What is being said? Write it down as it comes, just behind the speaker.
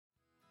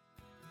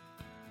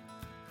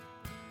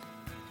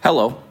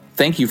Hello,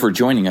 thank you for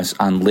joining us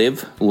on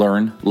Live,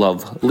 Learn,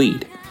 Love,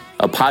 Lead,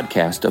 a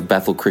podcast of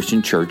Bethel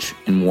Christian Church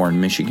in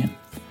Warren, Michigan.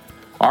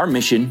 Our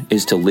mission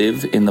is to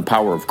live in the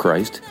power of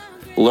Christ,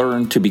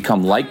 learn to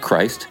become like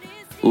Christ,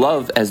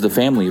 love as the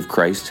family of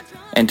Christ,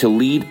 and to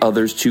lead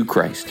others to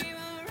Christ.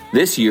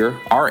 This year,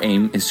 our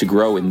aim is to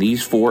grow in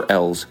these 4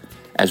 L's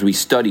as we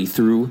study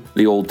through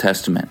the Old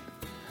Testament.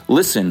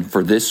 Listen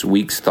for this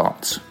week's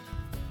thoughts.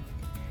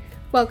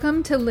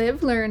 Welcome to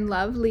Live, Learn,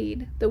 Love,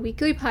 Lead, the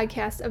weekly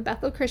podcast of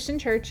Bethel Christian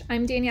Church.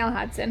 I'm Danielle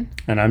Hodson.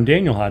 And I'm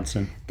Daniel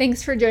Hodson.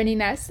 Thanks for joining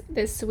us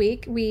this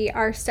week. We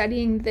are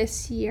studying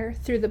this year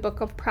through the book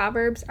of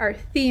Proverbs. Our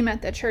theme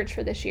at the church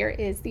for this year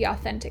is the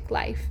authentic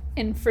life.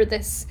 And for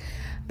this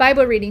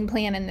Bible reading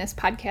plan in this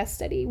podcast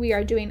study, we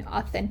are doing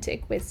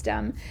authentic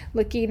wisdom,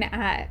 looking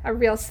at a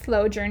real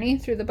slow journey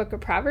through the book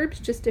of Proverbs,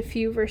 just a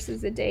few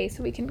verses a day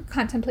so we can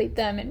contemplate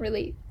them and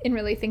really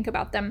think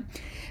about them.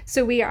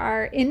 So we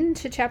are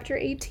into chapter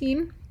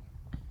 18.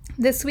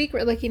 This week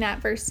we're looking at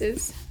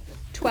verses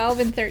 12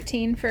 and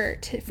 13 for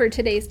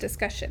today's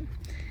discussion.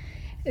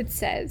 It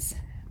says,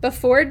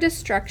 "Before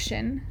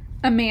destruction,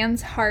 a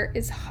man's heart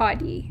is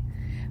haughty,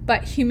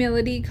 but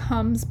humility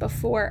comes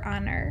before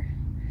honor."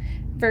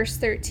 Verse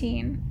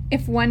 13,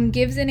 "If one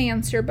gives an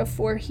answer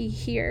before he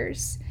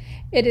hears,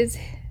 it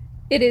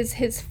is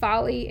his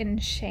folly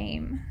and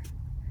shame."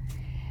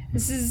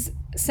 This is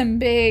some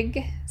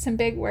big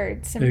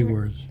words,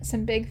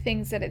 some big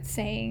things that it's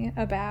saying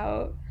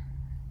about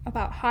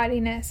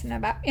haughtiness and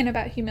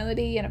about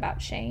humility and about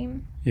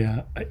shame.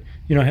 Yeah, I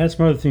had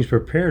some other things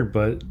prepared,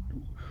 but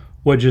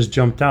what just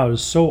jumped out is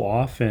so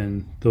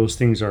often those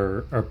things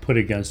are put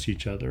against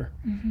each other.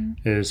 Mm-hmm.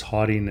 It is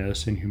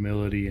haughtiness and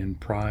humility and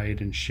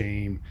pride and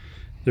shame.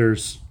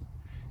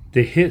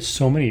 They hit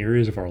so many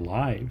areas of our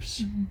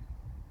lives. Mm-hmm.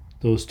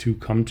 Those two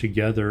come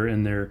together,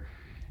 and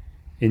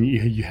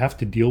you have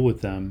to deal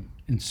with them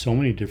in so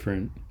many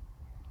different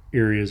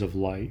areas of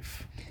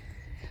life.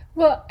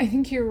 Well, I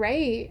think you're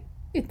right.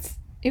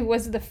 It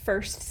was the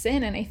first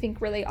sin, and I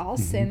think really all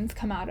mm-hmm. sins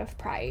come out of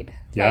pride.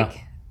 Yeah.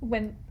 Like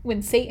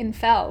when Satan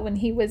fell, when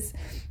he was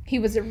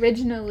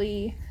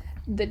originally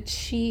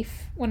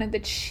one of the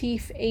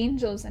chief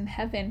angels in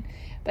heaven,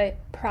 but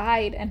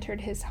pride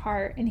entered his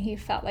heart and he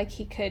felt like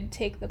he could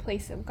take the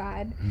place of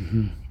God.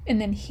 Mm-hmm.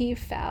 And then he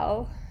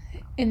fell.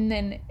 And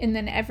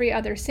then every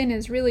other sin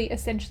is really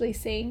essentially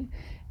saying,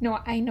 no,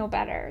 I know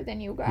better than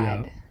you,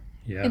 God.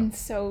 Yeah. And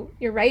so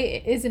you're right,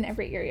 it is in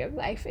every area of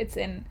life. It's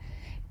in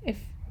if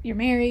you're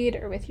married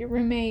or with your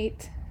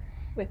roommate,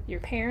 with your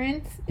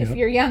parents, if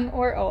you're young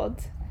or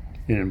old.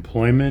 In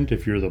employment,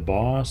 if you're the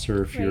boss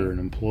or if you're an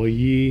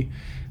employee.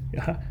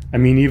 I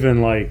mean,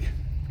 even like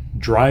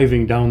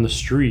driving down the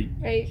street,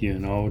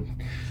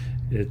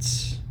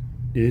 it's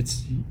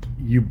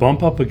you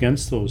bump up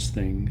against those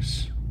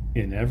things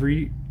in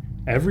every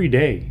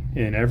day,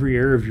 in every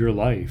area of your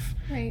life.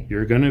 Right.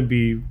 You're going to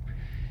be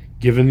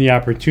given the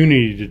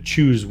opportunity to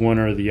choose one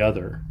or the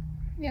other.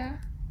 Yeah.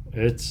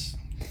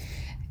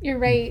 You're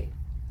right.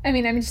 I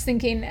mean, I'm just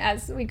thinking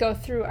as we go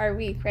through our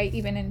week, right,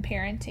 even in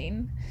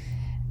parenting,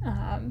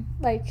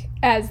 like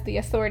as the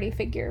authority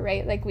figure,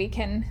 right, like we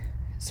can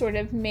sort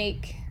of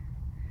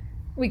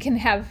we can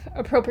have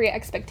appropriate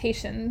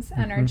expectations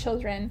on mm-hmm. our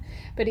children,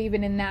 but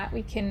even in that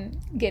we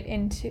can get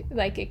into,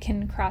 like, it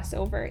can cross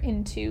over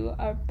into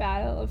a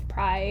battle of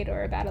pride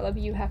or a battle of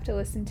you have to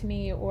listen to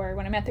me, or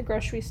when I'm at the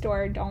grocery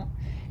store, don't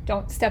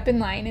step in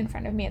line in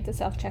front of me at the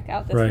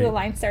self-checkout. The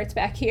line starts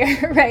back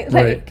here, right?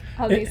 Like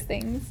all these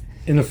things.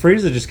 And the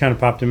phrase that just kind of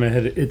popped in my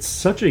head, it's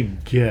such a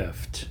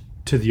gift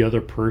to the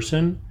other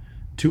person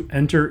to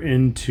enter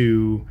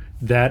into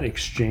that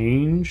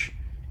exchange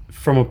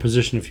from a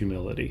position of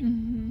humility.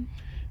 Mm-hmm.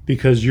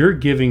 Because you're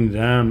giving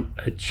them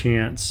a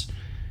chance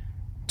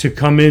to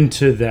come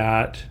into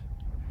that,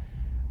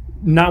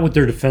 not with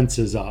their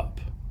defenses up.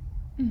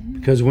 Mm-hmm.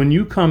 Because when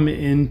you come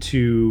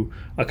into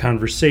a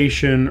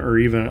conversation or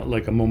even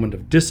like a moment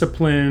of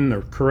discipline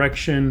or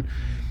correction,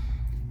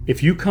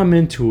 if you come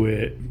into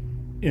it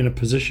in a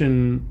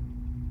position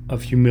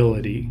of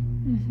humility,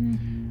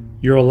 mm-hmm.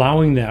 you're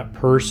allowing that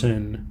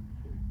person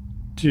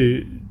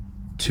to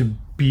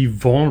be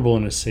vulnerable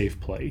in a safe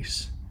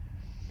place.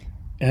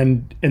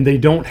 And they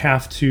don't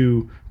have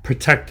to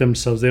protect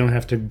themselves. They don't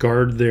have to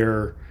guard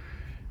their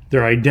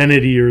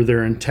identity or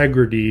their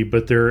integrity,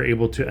 but they're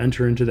able to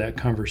enter into that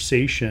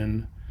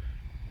conversation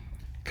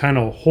kind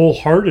of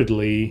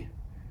wholeheartedly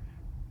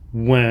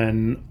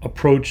when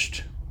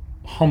approached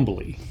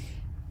humbly.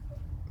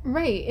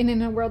 Right. And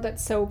in a world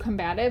that's so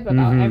combative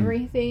about mm-hmm.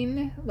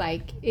 everything,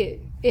 like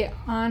it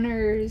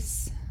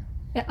honors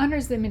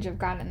the image of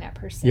God in that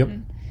person. Yep.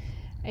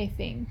 I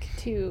think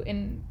too.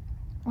 And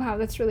wow,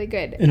 that's really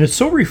good. And it's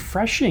so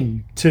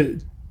refreshing to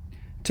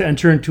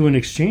enter into an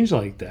exchange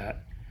like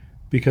that,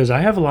 because I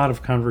have a lot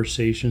of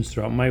conversations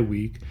throughout my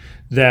week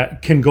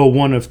that can go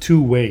one of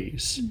two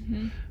ways.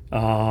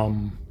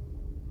 Mm-hmm.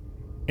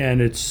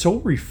 And it's so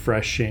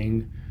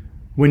refreshing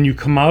when you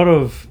come out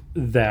of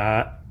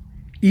that,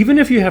 even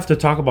if you have to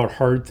talk about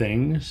hard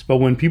things, but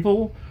when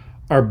people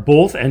are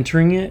both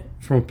entering it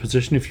from a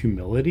position of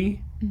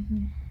humility,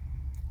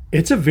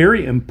 it's a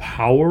very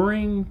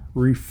empowering,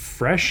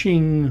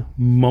 refreshing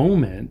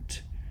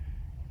moment.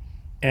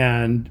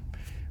 And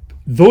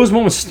those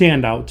moments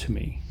stand out to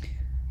me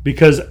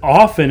because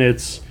often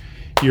it's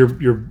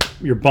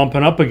you're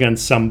bumping up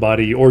against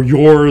somebody, or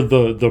you're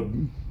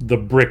the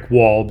brick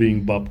wall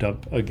being bumped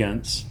up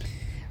against.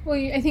 Well,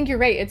 I think you're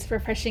right. It's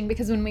refreshing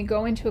because when we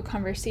go into a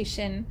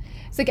conversation,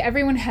 it's like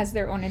everyone has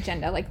their own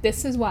agenda. Like,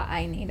 this is what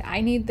I need.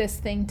 I need this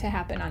thing to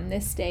happen on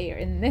this day or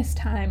in this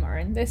time or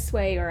in this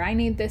way, or I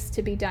need this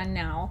to be done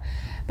now.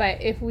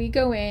 But if we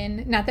go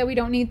in, not that we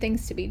don't need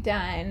things to be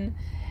done,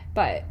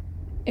 but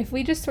if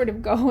we just sort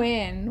of go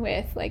in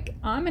with, like,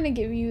 I'm going to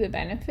give you the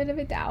benefit of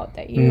a doubt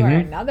that you are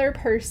another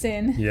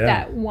person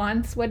that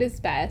wants what is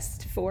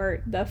best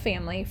for the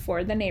family,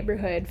 for the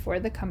neighborhood, for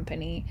the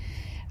company,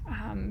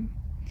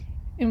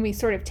 and we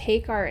sort of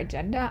take our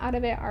agenda out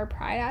of it, our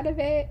pride out of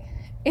it,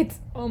 it's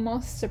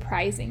almost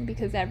surprising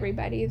because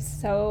everybody is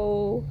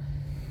so,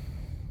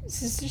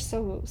 this is just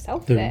so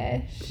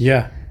selfish.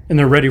 And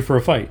they're ready for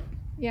a fight.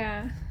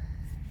 Yeah.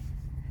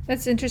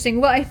 That's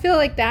interesting. Well, I feel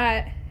like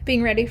that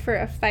being ready for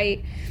a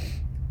fight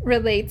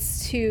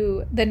relates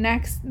to the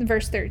next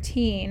verse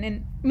 13,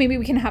 and maybe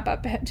we can hop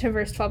up to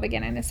verse 12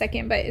 again in a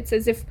second, but it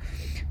says, if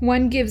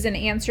one gives an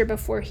answer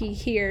before he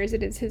hears,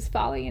 it is his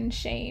folly and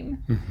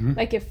shame.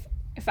 Like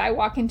if I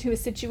walk into a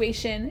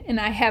situation and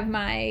I have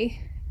my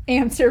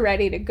answer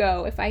ready to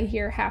go, if I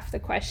hear half the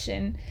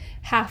question,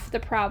 half the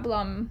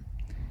problem,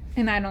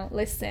 and I don't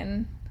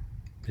listen,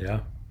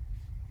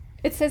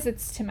 it says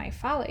it's to my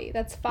folly.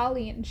 That's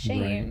folly and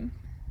shame.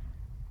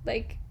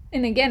 Like,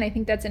 and again, I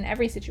think that's in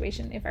every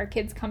situation. If our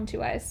kids come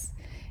to us,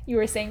 you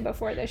were saying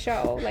before the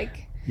show,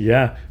 like,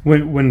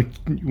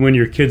 when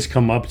your kids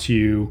come up to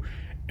you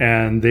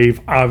and they've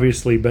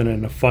obviously been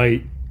in a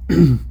fight,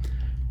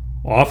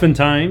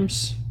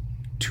 oftentimes,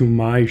 to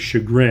my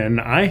chagrin,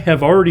 I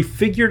have already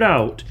figured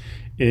out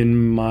in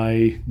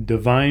my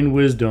divine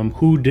wisdom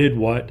who did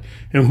what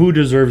and who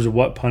deserves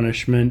what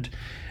punishment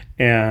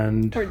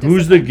and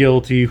who's the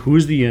guilty,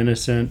 who's the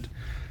innocent,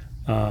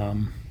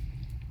 and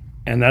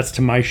that's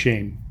to my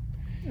shame.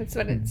 That's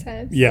what it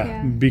says.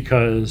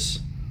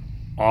 Because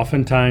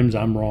oftentimes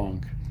I'm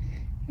wrong.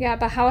 Yeah,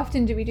 but how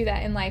often do we do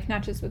that in life,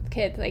 not just with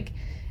kids? Like,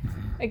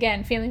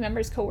 again, family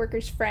members,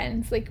 coworkers,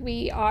 friends, like,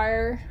 we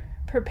are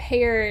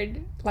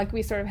prepared, like,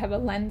 we sort of have a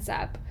lens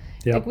up.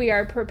 Like, we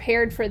are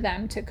prepared for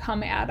them to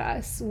come at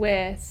us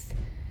with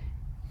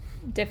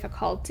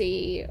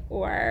difficulty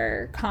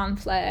or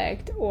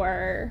conflict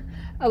or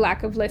a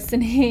lack of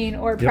listening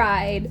or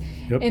pride.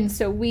 And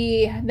so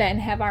we then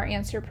have our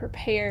answer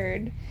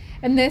prepared.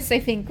 And this, I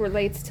think,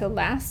 relates to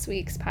last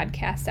week's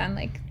podcast on,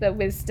 like, the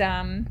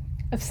wisdom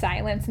of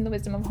silence and the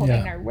wisdom of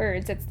holding our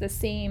words. It's the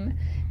same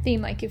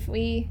theme. Like, if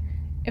we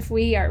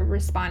are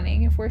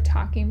responding, if we're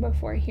talking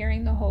before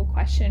hearing the whole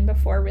question,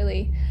 before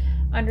really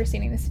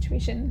understanding the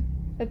situation,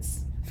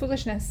 that's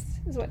foolishness,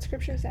 is what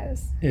Scripture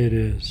says. It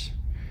is.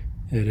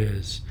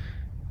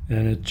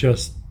 And it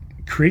just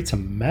creates a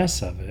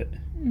mess of it.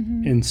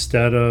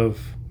 Instead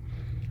of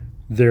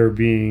there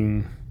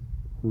being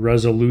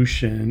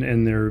resolution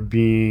and there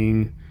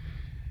being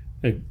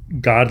a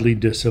godly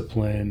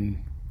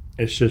discipline,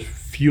 it's just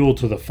fuel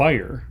to the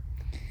fire.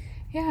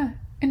 Yeah.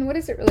 And what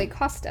does it really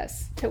cost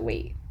us to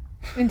wait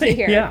and to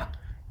hear?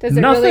 Does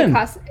it Nothing. really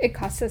cost? It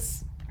costs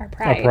us our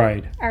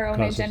pride, our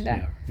own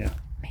agenda.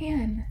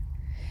 Man,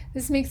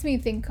 this makes me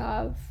think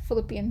of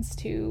Philippians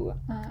 2,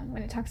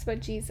 when it talks about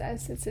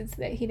Jesus. It says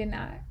that he did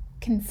not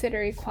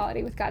consider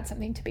equality with God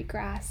something to be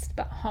grasped,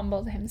 but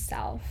humbled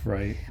himself.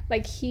 Right.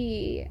 Like,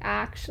 he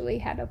actually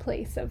had a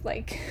place of,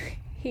 like,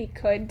 he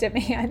could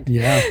demand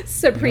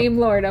supreme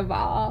Lord of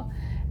all,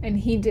 and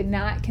he did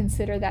not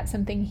consider that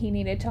something he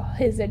needed to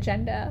his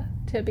agenda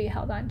to be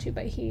held on to,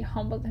 but he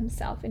humbled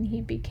himself and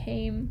he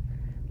became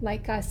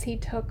like us. He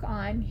took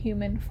on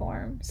human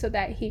form so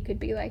that he could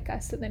be like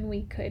us, so then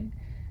we could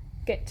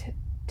get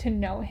to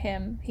know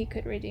him. He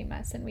could redeem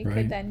us, and we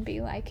could then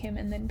be like him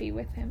and then be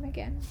with him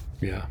again.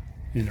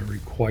 And it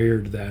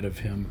required that of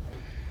him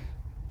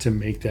to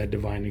make that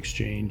divine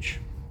exchange.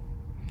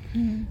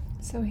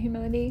 So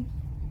humility.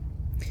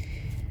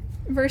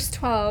 Verse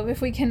 12,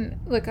 if we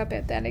can look up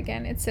at that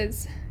again, it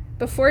says,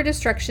 before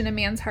destruction a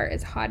man's heart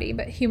is haughty,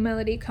 but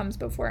humility comes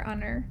before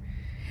honor.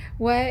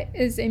 What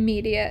is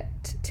immediate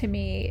to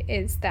me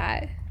is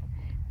that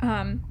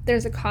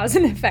there's a cause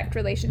and effect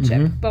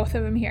relationship, both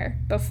of them here.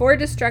 Before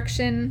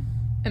destruction,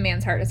 a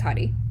man's heart is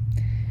haughty.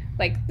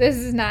 Like, this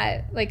is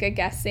not like a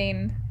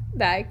guessing,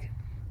 like,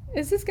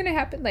 is this going to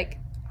happen? Like,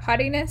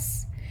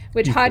 haughtiness,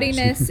 which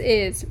haughtiness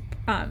is,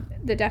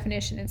 the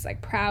definition is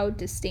like proud,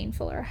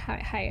 disdainful, or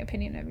high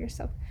opinion of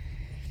yourself.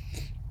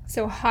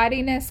 So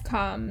haughtiness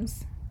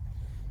comes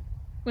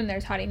when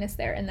there's haughtiness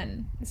there, and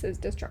then it says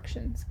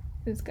destruction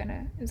is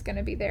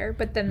gonna be there.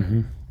 But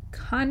then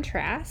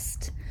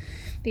contrast,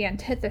 the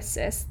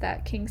antithesis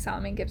that King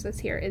Solomon gives us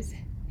here is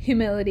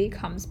humility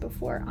comes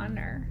before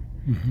honor.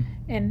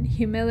 And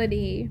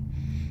humility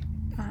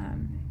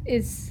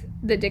is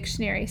the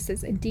dictionary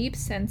says a deep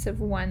sense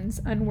of one's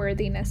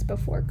unworthiness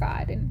before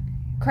God. And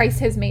Christ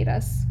has made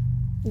us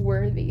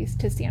worthy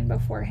to stand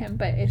before him,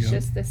 but it's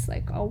just this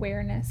like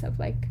awareness of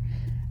like,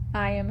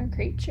 I am a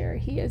creature.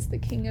 He is the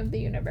king of the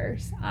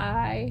universe.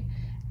 I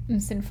am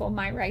sinful.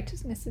 My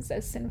righteousness is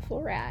as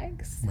sinful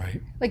rags.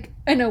 Right. Like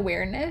an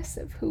awareness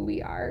of who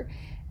we are.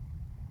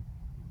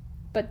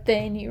 But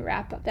then you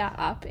wrap that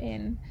up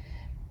in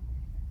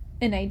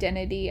an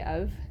identity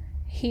of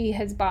he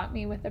has bought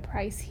me with a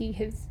price. He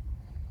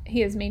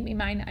has made me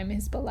mine. I'm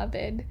his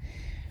beloved.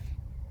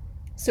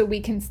 So we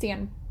can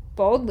stand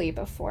boldly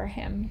before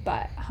him,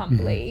 but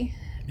humbly.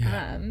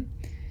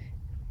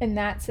 And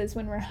that says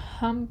when we're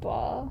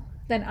humble,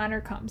 then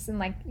honor comes. And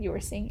like you were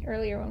saying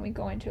earlier, when we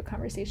go into a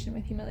conversation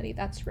with humility,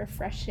 that's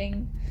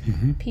refreshing.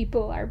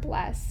 People are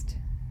blessed.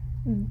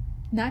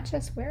 Not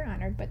just we're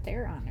honored, but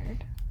they're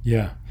honored.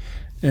 Yeah.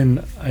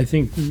 And I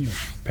think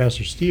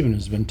Pastor Stephen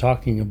has been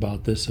talking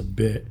about this a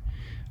bit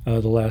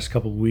the last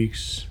couple of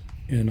weeks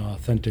in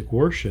Authentic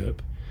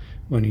Worship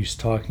when he's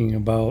talking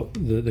about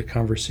the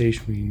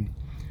conversation between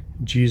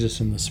Jesus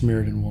and the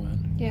Samaritan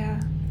woman.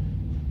 Yeah.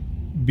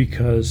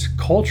 Because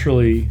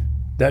culturally,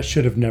 that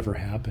should have never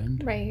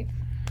happened. Right.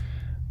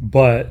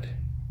 But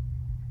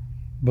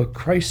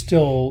Christ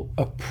still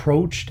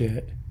approached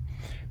it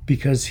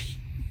because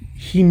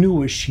he knew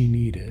what she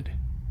needed.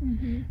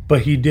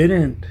 But he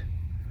didn't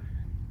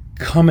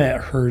come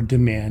at her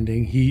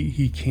demanding.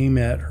 He came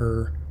at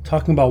her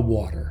talking about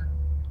water.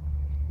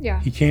 Yeah.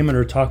 He came at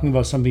her talking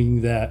about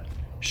something that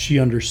she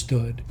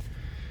understood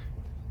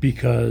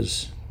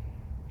because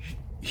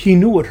he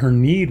knew what her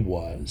need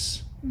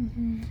was.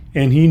 And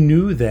he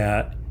knew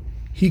that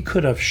he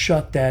could have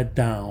shut that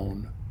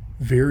down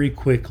very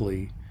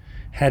quickly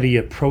had he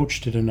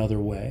approached it another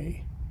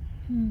way.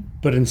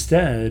 But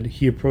instead,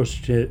 he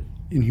approached it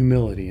in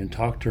humility and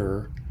talked to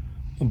her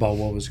about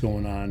what was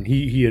going on.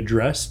 He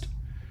addressed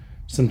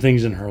some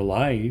things in her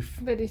life.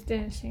 But he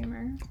didn't shame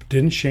her.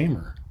 Didn't shame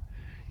her.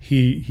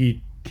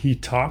 He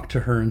talked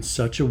to her in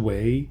such a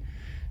way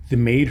that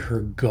made her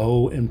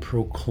go and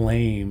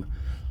proclaim,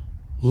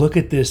 look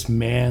at this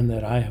man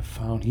that I have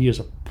found. He is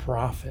a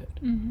prophet.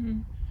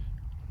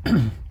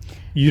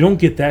 You don't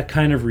get that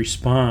kind of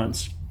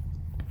response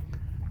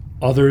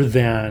other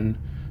than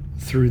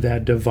through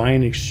that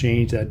divine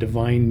exchange, that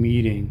divine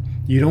meeting.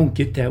 You don't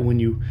get that when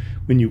you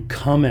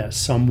come at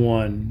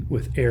someone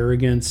with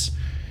arrogance,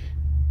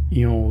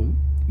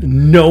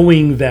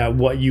 knowing that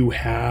what you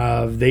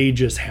have, they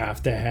just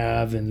have to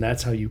have, and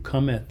that's how you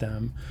come at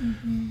them.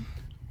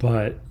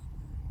 But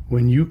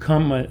when you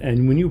come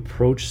and when you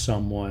approach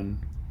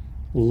someone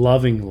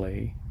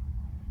lovingly,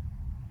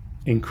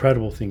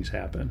 incredible things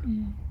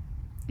happen.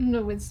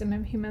 The wisdom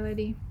of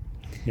humility.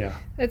 Yeah.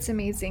 That's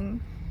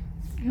amazing.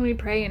 And we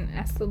pray and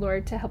ask the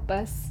Lord to help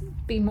us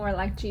be more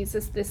like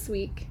Jesus this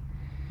week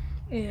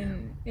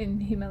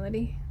in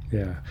humility.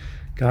 Yeah.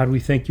 God, we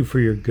thank you for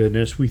your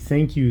goodness. We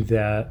thank you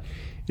that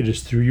it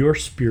is through your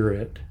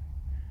Spirit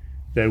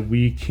that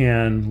we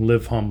can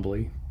live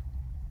humbly.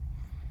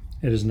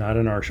 It is not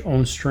in our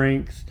own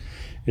strength.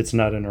 It's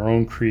not in our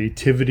own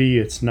creativity.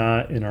 It's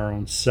not in our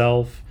own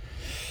self.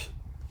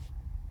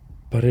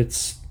 But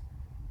it's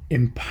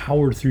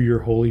empowered through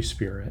your Holy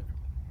Spirit.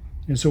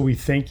 And so we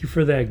thank you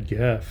for that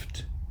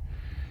gift.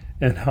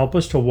 And help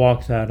us to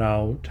walk that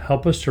out.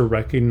 Help us to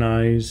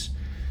recognize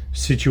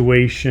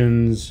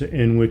situations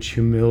in which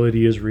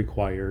humility is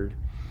required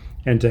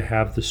and to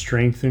have the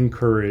strength and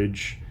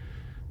courage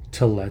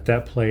to let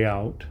that play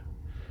out.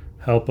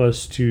 Help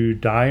us to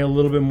die a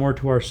little bit more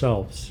to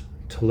ourselves,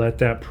 to let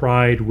that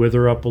pride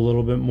wither up a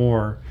little bit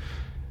more,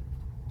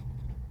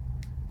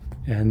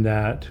 and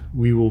that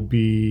we will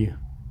be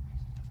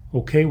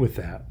okay with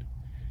that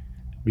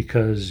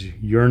because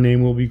your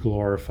name will be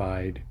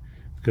glorified,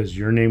 because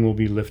your name will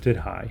be lifted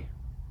high.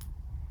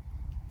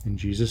 In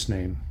Jesus'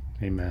 name,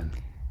 amen.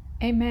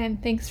 Amen.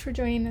 Thanks for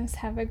joining us.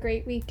 Have a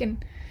great week.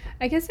 And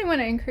I guess I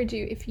want to encourage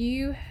you, if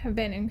you have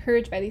been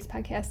encouraged by these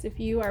podcasts, if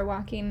you are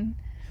walking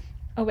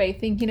away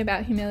thinking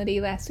about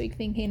humility last week,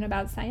 thinking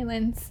about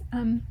silence,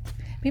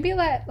 maybe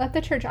let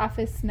the church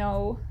office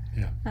know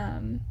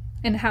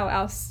and how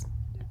else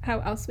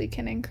we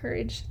can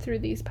encourage through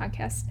these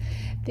podcasts.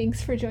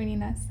 Thanks for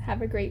joining us.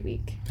 Have a great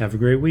week. Have a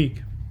great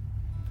week.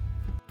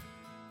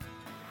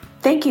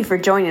 Thank you for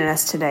joining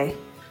us today.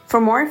 For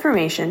more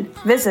information,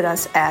 visit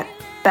us at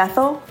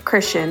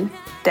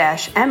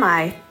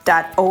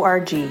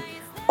bethelchristian-mi.org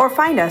or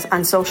find us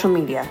on social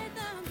media.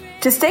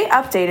 To stay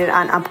updated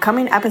on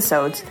upcoming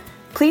episodes,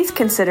 please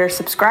consider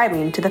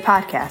subscribing to the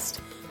podcast.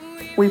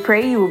 We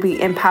pray you will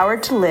be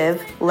empowered to live,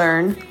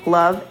 learn,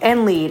 love,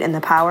 and lead in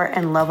the power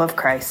and love of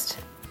Christ.